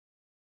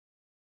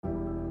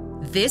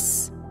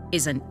This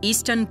is an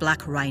eastern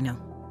black rhino.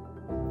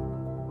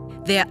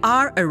 There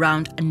are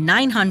around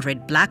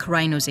 900 black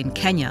rhinos in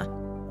Kenya,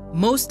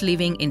 most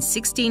living in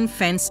 16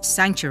 fenced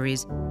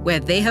sanctuaries where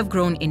they have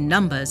grown in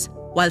numbers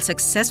while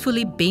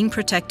successfully being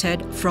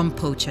protected from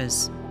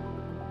poachers.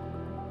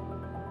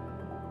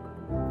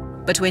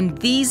 But when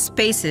these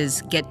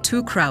spaces get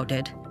too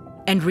crowded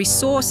and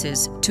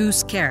resources too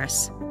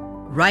scarce,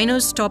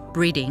 rhinos stop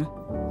breeding,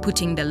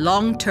 putting the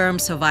long-term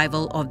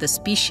survival of the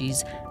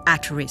species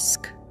at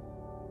risk.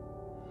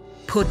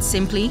 Put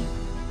simply,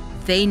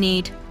 they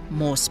need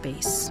more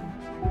space.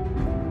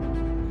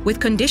 With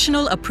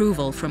conditional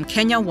approval from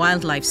Kenya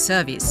Wildlife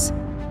Service,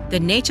 the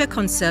Nature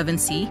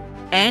Conservancy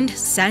and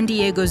San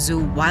Diego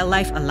Zoo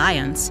Wildlife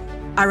Alliance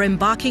are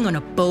embarking on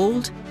a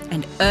bold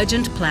and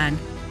urgent plan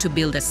to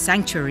build a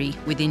sanctuary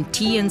within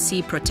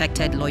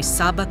TNC-protected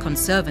Loisaba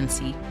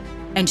Conservancy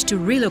and to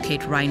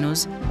relocate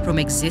rhinos from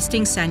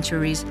existing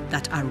sanctuaries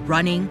that are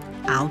running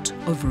out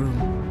of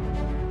room.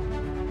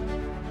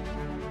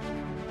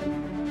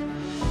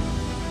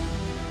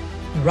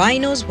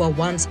 Rhinos were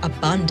once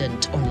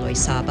abundant on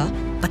Loisaba,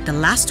 but the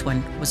last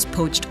one was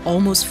poached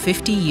almost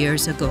 50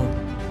 years ago,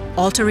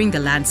 altering the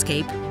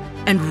landscape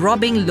and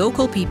robbing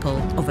local people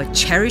of a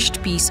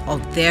cherished piece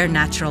of their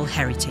natural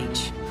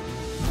heritage.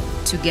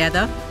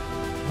 Together,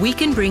 we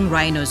can bring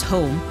rhinos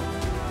home,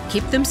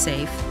 keep them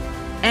safe,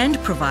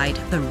 and provide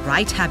the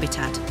right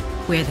habitat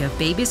where their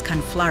babies can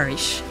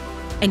flourish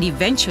and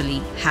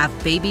eventually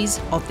have babies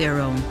of their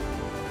own.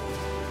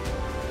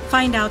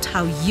 Find out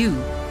how you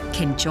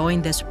can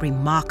join this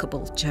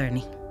remarkable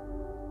journey.